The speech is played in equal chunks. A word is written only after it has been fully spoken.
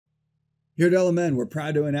Here at LMN, we're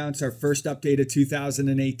proud to announce our first update of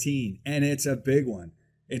 2018, and it's a big one.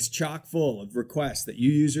 It's chock full of requests that you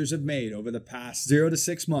users have made over the past 0 to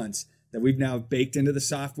 6 months that we've now baked into the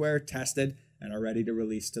software, tested, and are ready to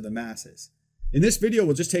release to the masses. In this video,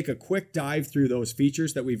 we'll just take a quick dive through those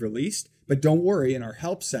features that we've released, but don't worry, in our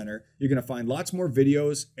Help Center, you're going to find lots more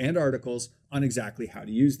videos and articles on exactly how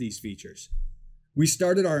to use these features. We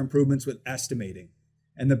started our improvements with estimating,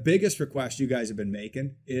 and the biggest request you guys have been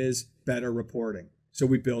making is better reporting, so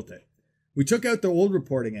we built it. We took out the old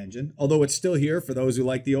reporting engine, although it's still here for those who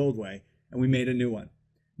like the old way, and we made a new one.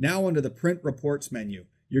 Now under the Print Reports menu,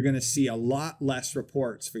 you're going to see a lot less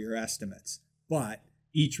reports for your estimates, but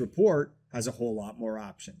each report has a whole lot more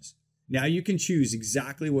options. Now you can choose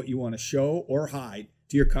exactly what you want to show or hide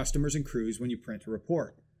to your customers and crews when you print a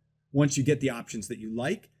report. Once you get the options that you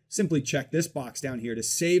like, simply check this box down here to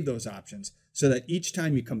save those options so that each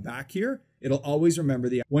time you come back here, it'll always remember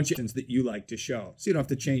the options that you like to show, so you don't have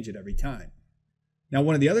to change it every time. Now,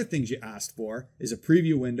 one of the other things you asked for is a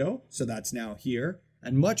preview window, so that's now here,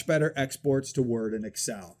 and much better exports to Word and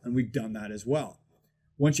Excel, and we've done that as well.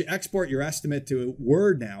 Once you export your estimate to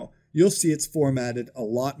Word now, you'll see it's formatted a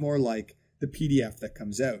lot more like the PDF that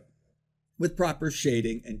comes out, with proper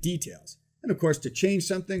shading and details. And of course, to change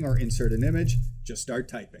something or insert an image, just start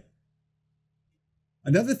typing.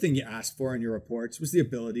 Another thing you asked for in your reports was the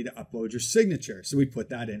ability to upload your signature, so we put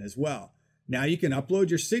that in as well. Now you can upload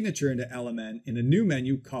your signature into LMN in a new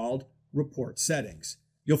menu called Report Settings.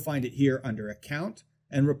 You'll find it here under Account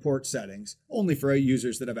and Report Settings, only for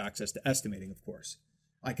users that have access to estimating, of course.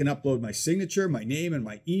 I can upload my signature, my name, and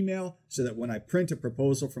my email so that when I print a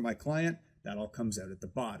proposal for my client, that all comes out at the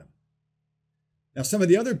bottom. Now, some of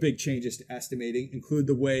the other big changes to estimating include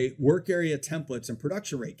the way work area templates and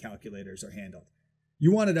production rate calculators are handled.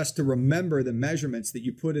 You wanted us to remember the measurements that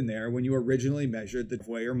you put in there when you originally measured the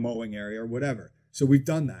driveway or mowing area or whatever. So we've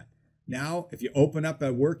done that. Now, if you open up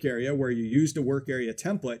a work area where you used a work area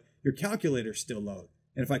template, your calculators still load.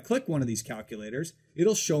 And if I click one of these calculators,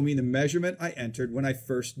 it'll show me the measurement I entered when I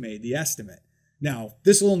first made the estimate. Now,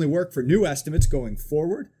 this will only work for new estimates going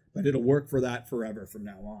forward, but it'll work for that forever from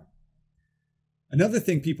now on. Another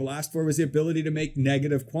thing people asked for was the ability to make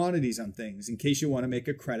negative quantities on things in case you want to make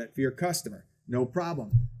a credit for your customer. No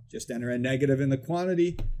problem. Just enter a negative in the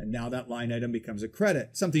quantity, and now that line item becomes a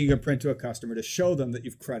credit, something you can print to a customer to show them that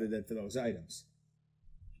you've credited for those items.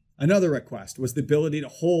 Another request was the ability to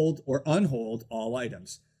hold or unhold all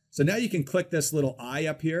items. So now you can click this little eye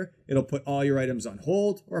up here. It'll put all your items on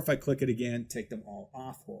hold, or if I click it again, take them all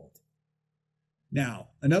off hold. Now,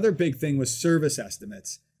 another big thing was service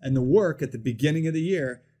estimates and the work at the beginning of the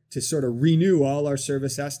year to sort of renew all our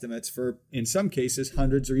service estimates for, in some cases,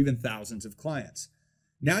 hundreds or even thousands of clients.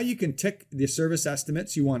 Now you can tick the service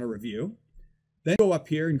estimates you want to review, then go up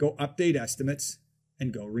here and go update estimates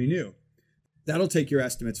and go renew. That'll take your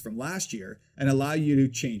estimates from last year and allow you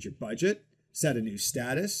to change your budget, set a new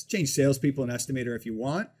status, change salespeople and estimator if you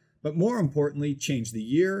want, but more importantly, change the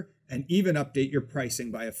year and even update your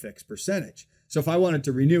pricing by a fixed percentage. So if I wanted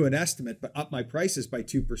to renew an estimate but up my prices by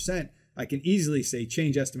 2%, I can easily say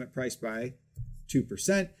change estimate price by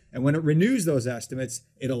 2%. And when it renews those estimates,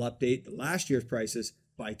 it'll update the last year's prices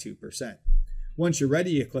by 2%. Once you're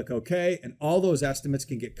ready, you click OK, and all those estimates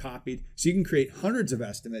can get copied. So you can create hundreds of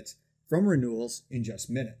estimates from renewals in just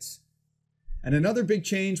minutes. And another big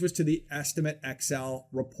change was to the Estimate Excel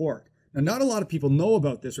report. Now, not a lot of people know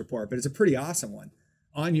about this report, but it's a pretty awesome one.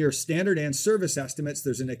 On your standard and service estimates,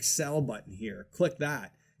 there's an Excel button here. Click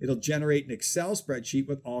that. It'll generate an Excel spreadsheet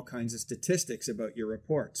with all kinds of statistics about your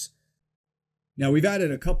reports. Now, we've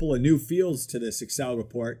added a couple of new fields to this Excel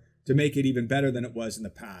report to make it even better than it was in the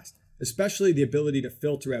past, especially the ability to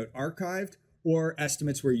filter out archived or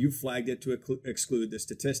estimates where you flagged it to exclude the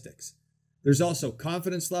statistics. There's also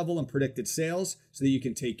confidence level and predicted sales so that you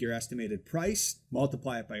can take your estimated price,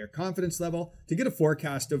 multiply it by your confidence level to get a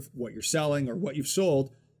forecast of what you're selling or what you've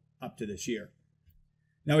sold up to this year.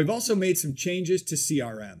 Now, we've also made some changes to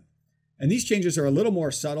CRM, and these changes are a little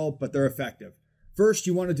more subtle, but they're effective. First,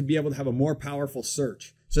 you wanted to be able to have a more powerful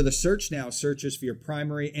search. So the search now searches for your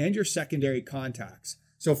primary and your secondary contacts.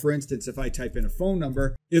 So for instance, if I type in a phone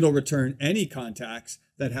number, it'll return any contacts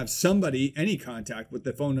that have any contact with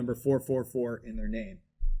the phone number 444 in their name.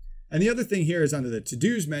 And the other thing here is under the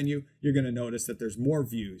to-dos menu, you're going to notice that there's more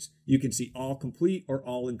views. You can see all complete or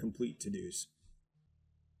all incomplete to-dos.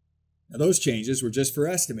 Now those changes were just for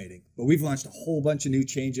estimating, but we've launched a whole bunch of new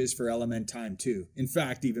changes for LMN Time too. In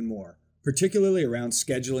fact, even more, particularly around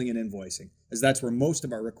scheduling and invoicing, as that's where most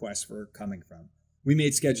of our requests were coming from. We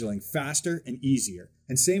made scheduling faster and easier,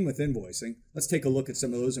 and same with invoicing. Let's take a look at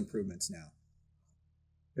some of those improvements now.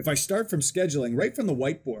 If I start from scheduling right from the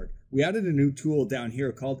whiteboard, we added a new tool down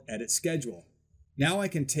here called Edit Schedule. Now I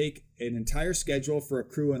can take an entire schedule for a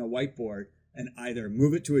crew on a whiteboard and either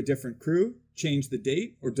move it to a different crew, change the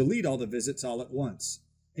date, or delete all the visits all at once.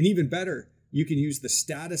 And even better, you can use the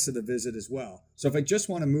status of the visit as well. So if I just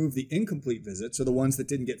want to move the incomplete visits or the ones that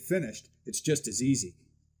didn't get finished, it's just as easy.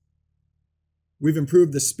 We've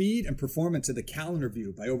improved the speed and performance of the calendar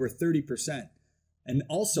view by over 30%, and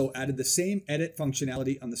also added the same edit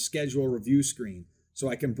functionality on the schedule review screen. So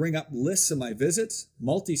I can bring up lists of my visits,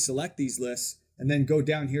 multi-select these lists, and then go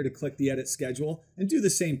down here to click the edit schedule and do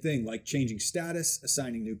the same thing like changing status,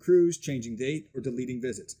 assigning new crews, changing date, or deleting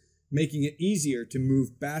visits, making it easier to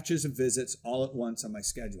move batches of visits all at once on my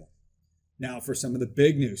schedule. Now for some of the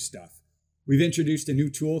big new stuff. We've introduced a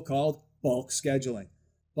new tool called bulk scheduling.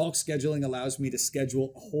 Bulk scheduling allows me to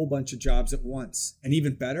schedule a whole bunch of jobs at once, and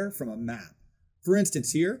even better, from a map. For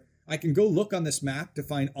instance, here, I can go look on this map to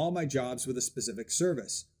find all my jobs with a specific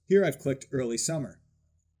service. Here I've clicked early summer.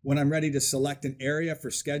 When I'm ready to select an area for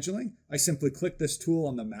scheduling, I simply click this tool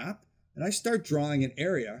on the map and I start drawing an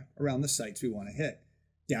area around the sites we want to hit.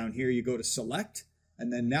 Down here you go to select,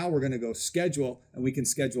 and then now we're going to go schedule, and we can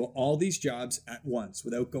schedule all these jobs at once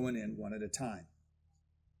without going in one at a time.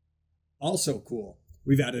 Also cool,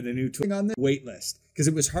 we've added a new tool on the wait list because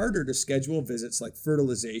it was harder to schedule visits like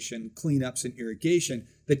fertilization, cleanups, and irrigation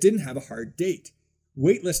that didn't have a hard date.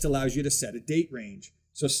 Waitlist allows you to set a date range.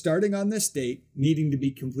 So starting on this date, needing to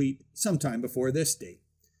be complete sometime before this date.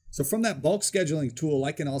 So from that bulk scheduling tool,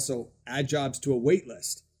 I can also add jobs to a wait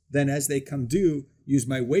list. Then as they come due, use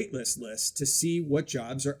my waitlist list to see what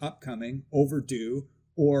jobs are upcoming, overdue,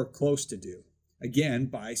 or close to due. Again,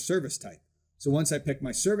 by service type. So once I pick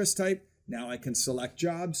my service type, now I can select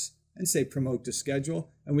jobs and say promote to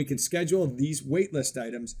schedule, and we can schedule these waitlist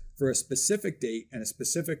items for a specific date and a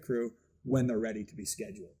specific crew when they're ready to be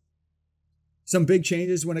scheduled. Some big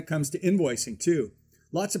changes when it comes to invoicing too.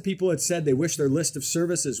 Lots of people had said they wish their list of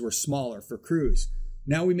services were smaller for crews.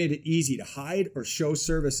 Now we made it easy to hide or show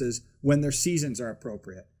services when their seasons are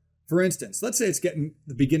appropriate. For instance, let's say it's getting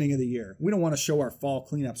the beginning of the year. We don't want to show our fall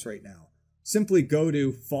cleanups right now. Simply go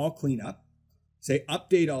to Fall Cleanup, say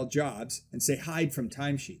Update All Jobs, and say Hide from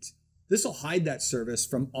Timesheets. This will hide that service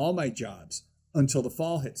from all my jobs until the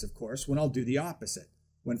fall hits, of course, when I'll do the opposite.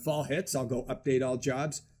 When fall hits, I'll go Update All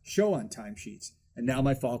Jobs, Show on Timesheets, and now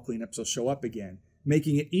my fall cleanups will show up again,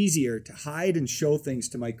 making it easier to hide and show things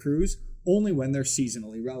to my crews only when they're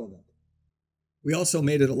seasonally relevant. We also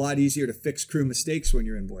made it a lot easier to fix crew mistakes when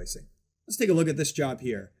you're invoicing. Let's take a look at this job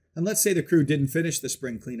here. And let's say the crew didn't finish the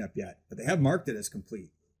spring cleanup yet, but they have marked it as complete.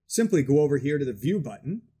 Simply go over here to the View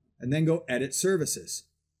button and then go Edit Services.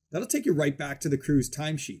 That'll take you right back to the crew's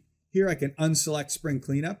timesheet. Here I can unselect spring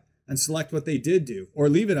cleanup and select what they did do, or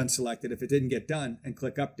leave it unselected if it didn't get done and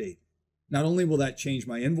click Update. Not only will that change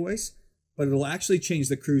my invoice, but it'll actually change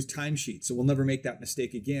the crew's timesheet, so we'll never make that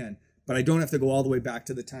mistake again. But I don't have to go all the way back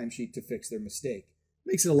to the timesheet to fix their mistake.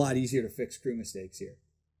 Makes it a lot easier to fix crew mistakes here.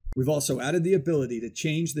 We've also added the ability to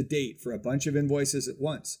change the date for a bunch of invoices at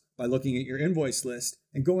once by looking at your invoice list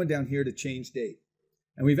and going down here to change date.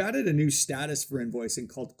 And we've added a new status for invoicing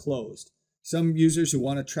called Closed. Some users who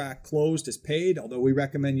want to track closed as paid, although we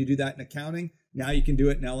recommend you do that in accounting, now you can do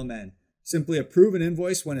it in LMN. Simply approve an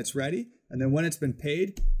invoice when it's ready, and then when it's been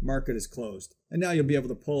paid, mark it as closed. And now you'll be able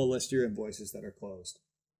to pull a list of your invoices that are closed.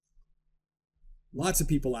 Lots of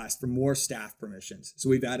people asked for more staff permissions, so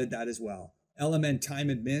we've added that as well. LMN time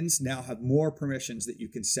admins now have more permissions that you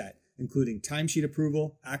can set, including timesheet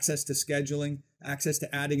approval, access to scheduling, access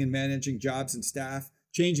to adding and managing jobs and staff,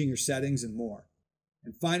 changing your settings, and more.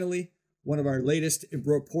 And finally, one of our latest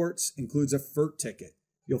reports includes a FERT ticket.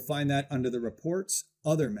 You'll find that under the Reports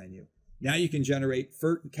Other menu. Now you can generate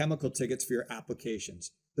FERT and chemical tickets for your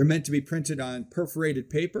applications. They're meant to be printed on perforated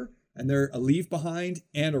paper, and they're a leave behind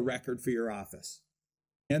and a record for your office.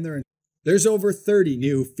 And there's over 30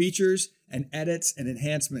 new features and edits and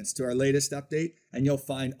enhancements to our latest update, and you'll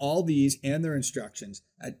find all these and their instructions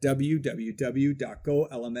at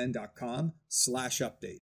www.golmn.com/update.